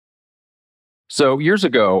So years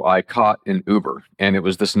ago, I caught an Uber, and it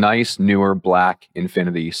was this nice, newer black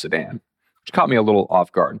Infiniti sedan, which caught me a little off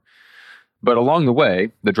guard. But along the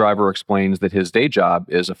way, the driver explains that his day job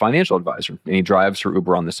is a financial advisor, and he drives for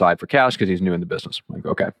Uber on the side for cash because he's new in the business. I'm like,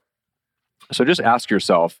 okay. So just ask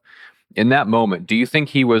yourself, in that moment, do you think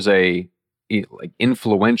he was like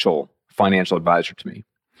influential financial advisor to me?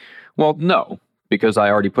 Well, no, because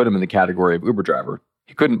I already put him in the category of Uber driver.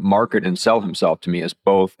 He couldn't market and sell himself to me as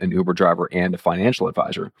both an Uber driver and a financial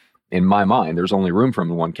advisor. In my mind, there's only room for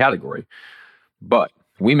him in one category. But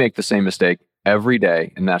we make the same mistake every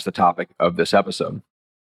day, and that's the topic of this episode.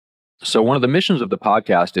 So, one of the missions of the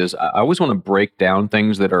podcast is I always want to break down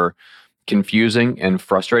things that are confusing and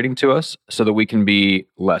frustrating to us so that we can be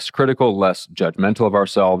less critical, less judgmental of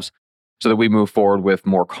ourselves, so that we move forward with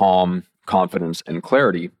more calm, confidence, and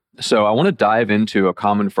clarity. So, I want to dive into a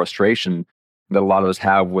common frustration that a lot of us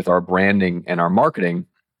have with our branding and our marketing.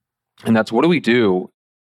 And that's, what do we do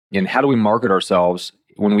and how do we market ourselves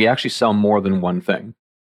when we actually sell more than one thing?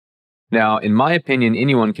 Now, in my opinion,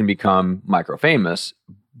 anyone can become micro famous,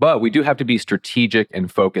 but we do have to be strategic and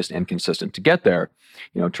focused and consistent to get there,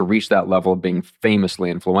 to reach that level of being famously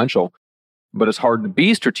influential. But it's hard to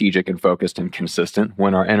be strategic and focused and consistent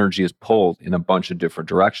when our energy is pulled in a bunch of different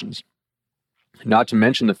directions. Not to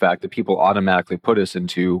mention the fact that people automatically put us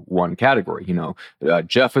into one category.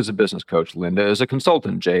 Jeff is a business coach, Linda is a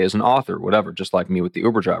consultant, Jay is an author, whatever, just like me with the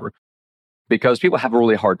Uber driver. Because people have a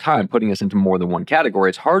really hard time putting us into more than one category,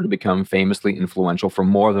 it's hard to become famously influential for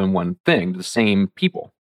more than one thing to the same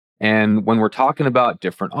people. And when we're talking about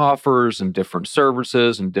different offers and different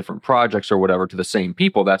services and different projects or whatever to the same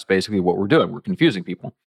people, that's basically what we're doing. We're confusing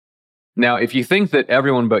people. Now, if you think that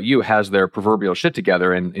everyone but you has their proverbial shit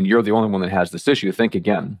together and you're the only one that has this issue, think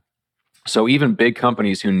again. So even big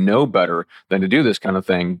companies who know better than to do this kind of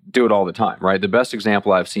thing do it all the time, right? The best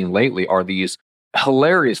example I've seen lately are these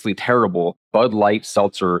hilariously terrible Bud Light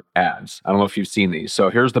seltzer ads. I don't know if you've seen these. So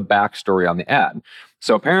here's the backstory on the ad.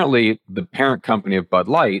 So apparently the parent company of Bud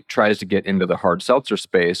Light tries to get into the hard seltzer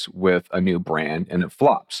space with a new brand and it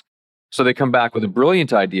flops. So they come back with a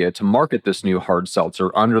brilliant idea to market this new hard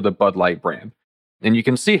seltzer under the Bud Light brand. And you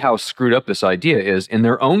can see how screwed up this idea is in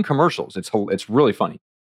their own commercials. It's really funny.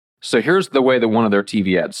 So here's the way that one of their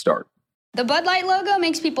TV ads start. The Bud Light logo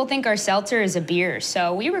makes people think our seltzer is a beer,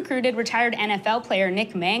 so we recruited retired NFL player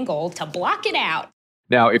Nick Mangold to block it out.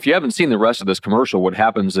 Now, if you haven't seen the rest of this commercial, what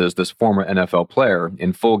happens is this former NFL player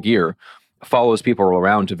in full gear follows people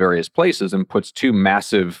around to various places and puts two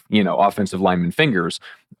massive, offensive lineman fingers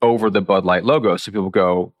over the Bud Light logo. So people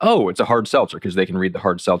go, oh, it's a hard seltzer, because they can read the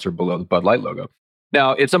hard seltzer below the Bud Light logo.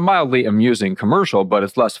 Now, it's a mildly amusing commercial, but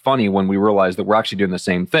it's less funny when we realize that we're actually doing the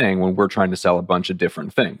same thing when we're trying to sell a bunch of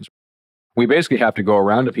different things. We basically have to go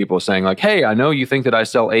around to people saying like, hey, I know you think that I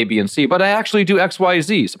sell A, B, and C, but I actually do X, Y,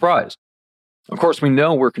 Z. Surprise. Of course, we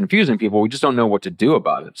know we're confusing people. We just don't know what to do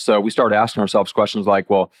about it. So we start asking ourselves questions like,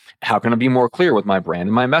 well, how can I be more clear with my brand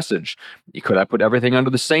and my message? Could I put everything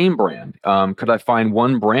under the same brand? Could I find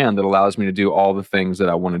one brand that allows me to do all the things that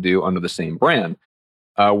I want to do under the same brand?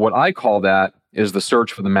 What I call that is the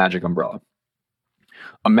search for the magic umbrella.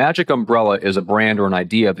 A magic umbrella is a brand or an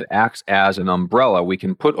idea that acts as an umbrella we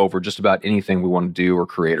can put over just about anything we want to do or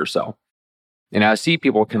create or sell. And I see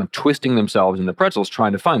people kind of twisting themselves into pretzels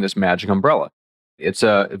trying to find this magic umbrella. It's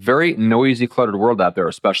a very noisy, cluttered world out there,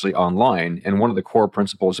 especially online. And one of the core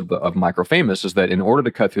principles of Micro Famous is that in order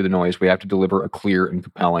to cut through the noise, we have to deliver a clear and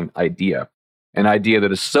compelling idea. An idea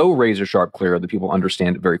that is so razor sharp clear that people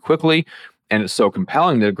understand it very quickly. And it's so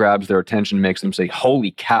compelling that it grabs their attention, makes them say,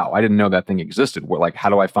 holy cow, I didn't know that thing existed. Like, how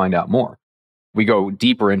do I find out more? We go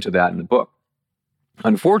deeper into that in the book.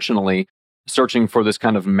 Unfortunately, searching for this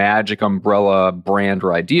kind of magic umbrella brand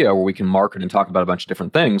or idea where we can market and talk about a bunch of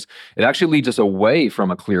different things, it actually leads us away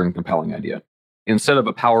from a clear and compelling idea. Instead of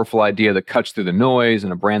a powerful idea that cuts through the noise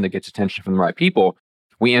and a brand that gets attention from the right people,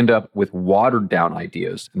 we end up with watered down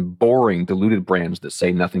ideas and boring, diluted brands that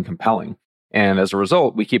say nothing compelling. And as a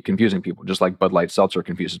result, we keep confusing people, just like Bud Light Seltzer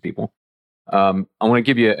confuses people. I want to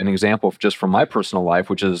give you an example just from my personal life,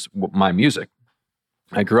 which is my music.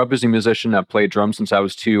 I grew up as a musician. I've played drums since I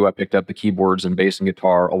was 2. I picked up the keyboards and bass and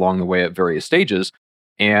guitar along the way at various stages.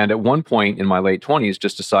 And at one point in my late 20s,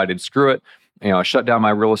 just decided, screw it. I shut down my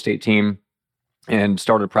real estate team and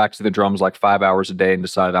started practicing the drums like 5 hours a day and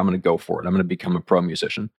decided I'm going to go for it. I'm going to become a pro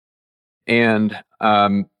musician. And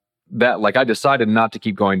I decided not to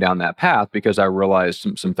keep going down that path because I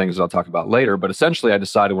realized some things that I'll talk about later. But essentially, I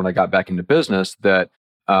decided when I got back into business that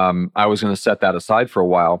I was going to set that aside for a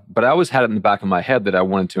while. But I always had it in the back of my head that I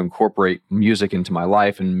wanted to incorporate music into my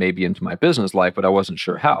life and maybe into my business life, but I wasn't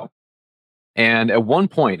sure how. And at one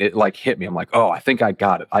point, it like hit me. I'm like, oh, I think I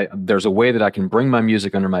got it. There's a way that I can bring my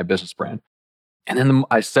music under my business brand. And then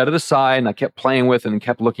I set it aside and I kept playing with it and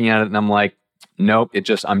kept looking at it. And I'm like, nope,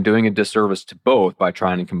 I'm doing a disservice to both by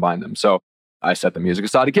trying to combine them. So I set the music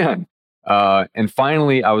aside again. And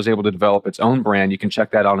finally, I was able to develop its own brand. You can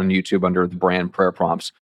check that out on YouTube under the brand Prayer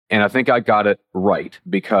Prompts. And I think I got it right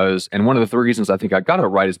and one of the three reasons I think I got it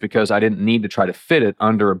right is because I didn't need to try to fit it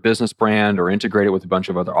under a business brand or integrate it with a bunch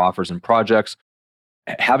of other offers and projects.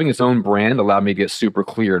 Having its own brand allowed me to get super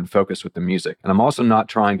clear and focused with the music. And I'm also not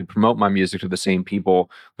trying to promote my music to the same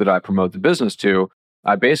people that I promote the business to.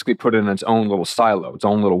 I basically put it in its own little silo, its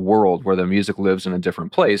own little world where the music lives in a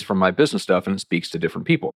different place from my business stuff and it speaks to different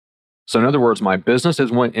people. So in other words, my business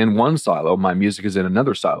is in one silo, my music is in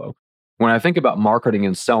another silo. When I think about marketing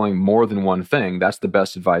and selling more than one thing, that's the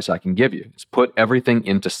best advice I can give you. Is put everything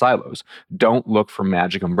into silos. Don't look for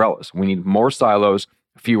magic umbrellas. We need more silos,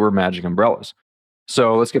 fewer magic umbrellas.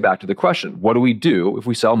 So let's get back to the question. What do we do if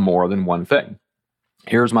we sell more than one thing?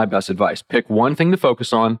 Here's my best advice. Pick one thing to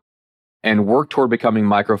focus on and work toward becoming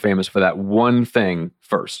micro-famous for that one thing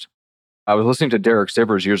first. I was listening to Derek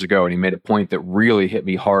Sivers years ago, and he made a point that really hit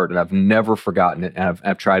me hard, and I've never forgotten it, and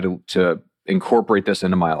I've tried to incorporate this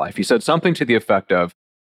into my life. He said something to the effect of,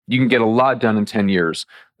 you can get a lot done in 10 years.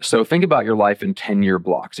 So think about your life in 10-year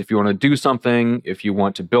blocks. If you want to do something, if you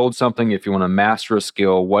want to build something, if you want to master a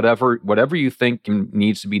skill, whatever you think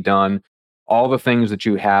needs to be done, all the things that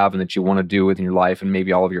you have and that you want to do within your life, and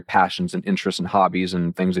maybe all of your passions and interests and hobbies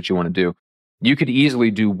and things that you want to do, you could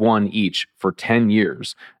easily do one each for 10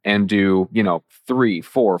 years and do, 3,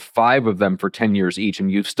 4, 5 of them for 10 years each,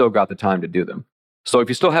 and you've still got the time to do them. So if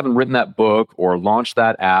you still haven't written that book or launched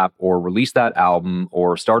that app or released that album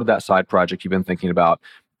or started that side project you've been thinking about,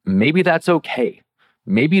 maybe that's okay.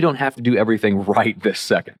 Maybe you don't have to do everything right this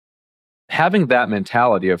second. Having that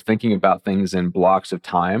mentality of thinking about things in blocks of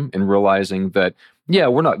time and realizing that, yeah,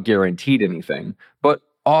 we're not guaranteed anything, but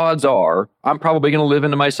odds are I'm probably going to live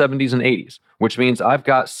into my 70s and 80s, which means I've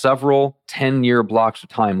got several 10-year blocks of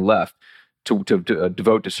time left to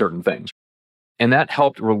devote to certain things. And that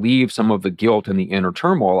helped relieve some of the guilt and the inner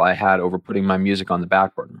turmoil I had over putting my music on the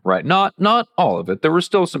back burner, right? Not all of it. There was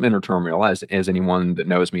still some inner turmoil, as anyone that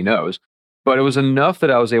knows me knows. But it was enough that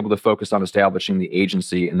I was able to focus on establishing the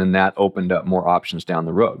agency, and then that opened up more options down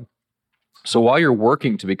the road. So while you're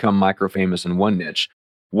working to become micro-famous in one niche,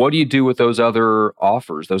 what do you do with those other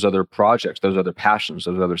offers, those other projects, those other passions,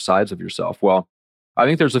 those other sides of yourself? Well, I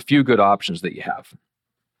think there's a few good options that you have.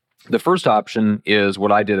 The first option is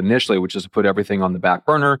what I did initially, which is to put everything on the back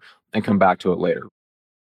burner and come back to it later.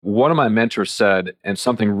 One of my mentors said, and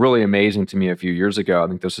something really amazing to me a few years ago, I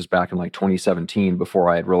think this was back in like 2017,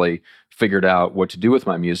 before I had really figured out what to do with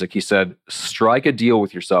my music. He said, strike a deal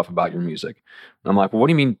with yourself about your music. And I'm like, well, what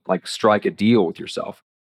do you mean, like, strike a deal with yourself?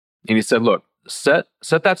 And he said, look, set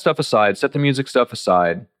that stuff aside, set the music stuff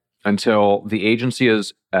aside until the agency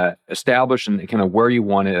is established and kind of where you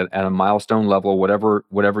want it at a milestone level,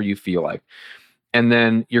 whatever you feel like. And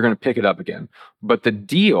then you're going to pick it up again. But the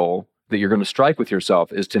deal that you're going to strike with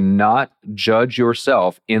yourself is to not judge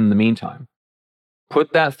yourself in the meantime.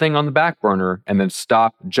 Put that thing on the back burner and then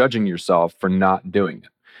stop judging yourself for not doing it.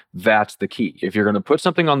 That's the key. If you're going to put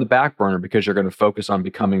something on the back burner because you're going to focus on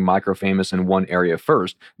becoming micro-famous in one area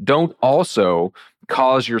first, don't also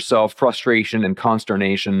cause yourself frustration and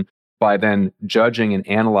consternation by then judging and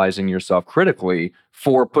analyzing yourself critically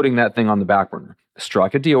for putting that thing on the back burner.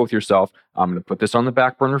 Strike a deal with yourself. I'm going to put this on the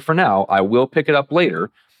back burner for now. I will pick it up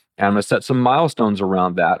later. And I'm going to set some milestones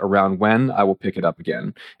around when I will pick it up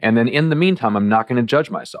again. And then in the meantime, I'm not going to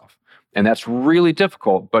judge myself. And that's really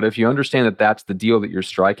difficult. But if you understand that that's the deal that you're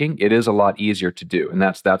striking, it is a lot easier to do. And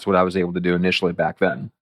that's what I was able to do initially back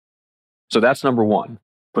then. So that's number one.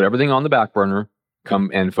 Put everything on the back burner,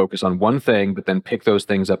 come and focus on one thing, but then pick those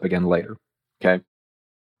things up again later. Okay.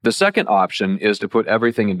 The second option is to put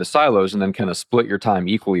everything into silos and then kind of split your time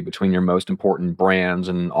equally between your most important brands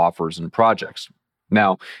and offers and projects.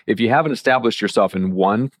 Now, if you haven't established yourself in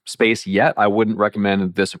one space yet, I wouldn't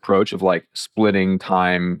recommend this approach of like splitting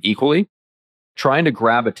time equally. Trying to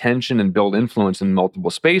grab attention and build influence in multiple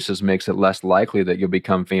spaces makes it less likely that you'll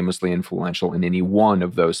become famously influential in any one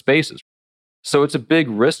of those spaces. So it's a big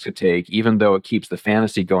risk to take, even though it keeps the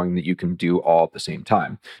fantasy going that you can do all at the same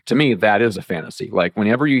time. To me, that is a fantasy. Like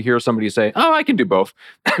whenever you hear somebody say, oh, I can do both,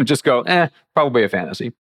 just go, probably a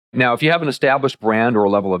fantasy. Now, if you have an established brand or a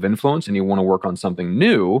level of influence and you want to work on something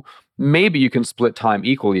new, maybe you can split time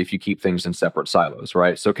equally if you keep things in separate silos,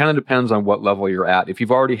 right? So it kind of depends on what level you're at. If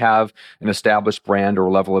you've already have an established brand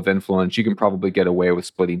or level of influence, you can probably get away with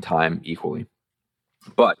splitting time equally.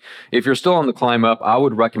 But if you're still on the climb up, I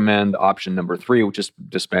would recommend option number 3, which is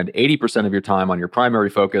to spend 80% of your time on your primary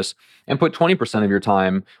focus and put 20% of your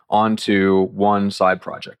time onto one side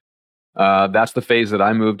project. That's the phase that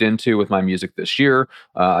I moved into with my music this year.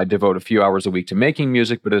 I devote a few hours a week to making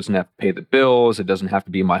music, but it doesn't have to pay the bills. It doesn't have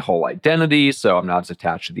to be my whole identity. So I'm not as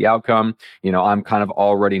attached to the outcome. I'm kind of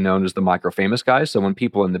already known as the micro famous guy. So when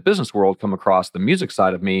people in the business world come across the music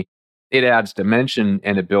side of me, it adds dimension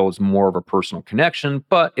and it builds more of a personal connection,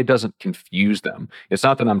 but it doesn't confuse them. It's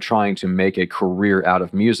not that I'm trying to make a career out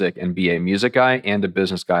of music and be a music guy and a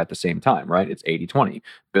business guy at the same time, right? It's 80-20,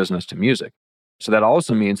 business to music. So that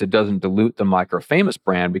also means it doesn't dilute the micro famous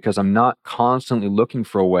brand because I'm not constantly looking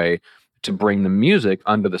for a way to bring the music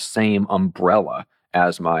under the same umbrella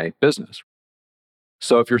as my business.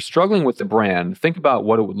 So if you're struggling with the brand, think about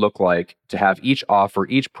what it would look like to have each offer,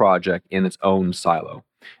 each project in its own silo.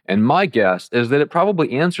 And my guess is that it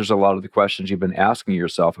probably answers a lot of the questions you've been asking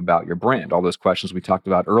yourself about your brand, all those questions we talked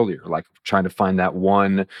about earlier, like trying to find that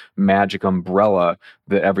one magic umbrella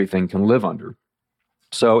that everything can live under.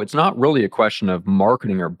 So it's not really a question of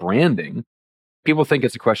marketing or branding. People think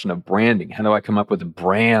it's a question of branding. How do I come up with a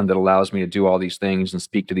brand that allows me to do all these things and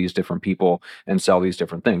speak to these different people and sell these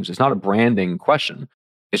different things? It's not a branding question.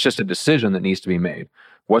 It's just a decision that needs to be made.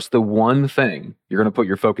 What's the one thing you're going to put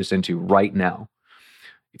your focus into right now?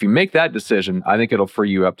 If you make that decision, I think it'll free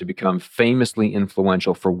you up to become famously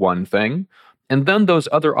influential for one thing. And then those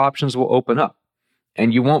other options will open up.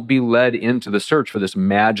 And you won't be led into the search for this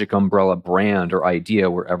magic umbrella brand or idea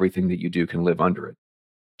where everything that you do can live under it.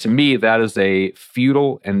 To me, that is a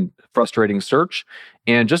futile and frustrating search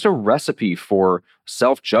and just a recipe for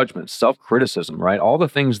self-judgment, self-criticism, right? All the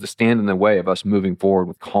things that stand in the way of us moving forward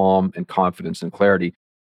with calm and confidence and clarity.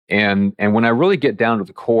 And when I really get down to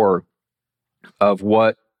the core of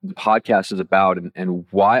what the podcast is about and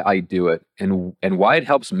why I do it and why it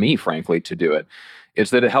helps me, frankly, to do it,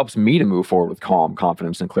 it's that it helps me to move forward with calm,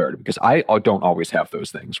 confidence, and clarity because I don't always have those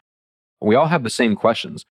things. We all have the same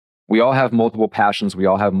questions. We all have multiple passions. We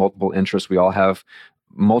all have multiple interests. We all have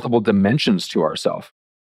multiple dimensions to ourselves.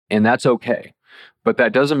 And that's okay. But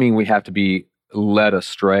that doesn't mean we have to be led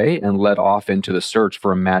astray and led off into the search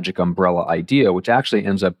for a magic umbrella idea, which actually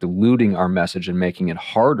ends up diluting our message and making it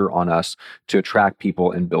harder on us to attract people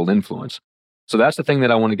and build influence. So that's the thing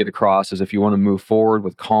that I want to get across is if you want to move forward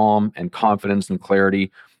with calm and confidence and clarity,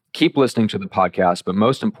 keep listening to the podcast, but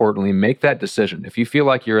most importantly, make that decision. If you feel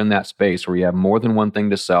like you're in that space where you have more than one thing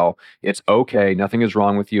to sell, it's okay. Nothing is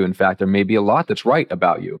wrong with you. In fact, there may be a lot that's right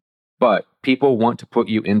about you, but people want to put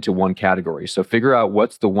you into one category. So figure out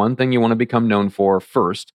what's the one thing you want to become known for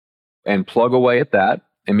first and plug away at that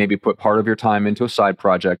and maybe put part of your time into a side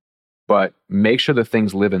project, but make sure that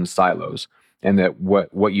things live in silos. And that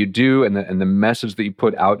what you do and the message that you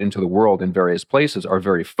put out into the world in various places are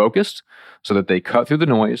very focused so that they cut through the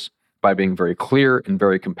noise by being very clear and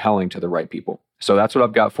very compelling to the right people. So that's what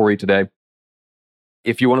I've got for you today.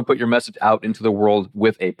 If you want to put your message out into the world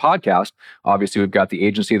with a podcast, obviously we've got the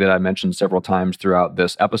agency that I mentioned several times throughout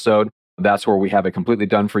this episode. That's where we have a completely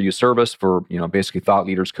done for you service for, basically thought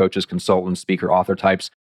leaders, coaches, consultants, speaker, author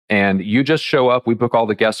types. And you just show up, we book all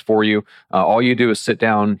the guests for you. All you do is sit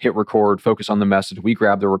down, hit record, focus on the message. We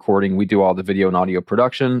grab the recording. We do all the video and audio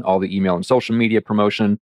production, all the email and social media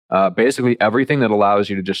promotion, basically everything that allows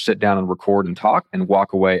you to just sit down and record and talk and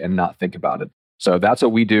walk away and not think about it. So that's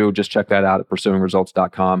what we do. Just check that out at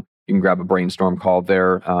pursuingresults.com. You can grab a brainstorm call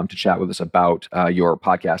there to chat with us about your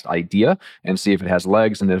podcast idea and see if it has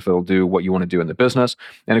legs and if it'll do what you want to do in the business.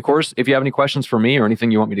 And of course, if you have any questions for me or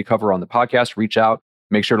anything you want me to cover on the podcast, reach out.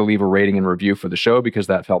 Make sure to leave a rating and review for the show because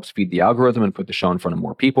that helps feed the algorithm and put the show in front of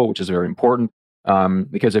more people, which is very important.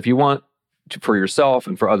 Because if you want for yourself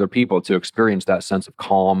and for other people to experience that sense of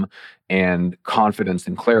calm and confidence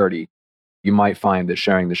and clarity, you might find that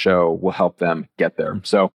sharing the show will help them get there.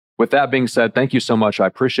 So with that being said, thank you so much. I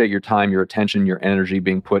appreciate your time, your attention, your energy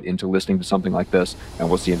being put into listening to something like this, and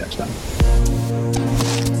we'll see you next time.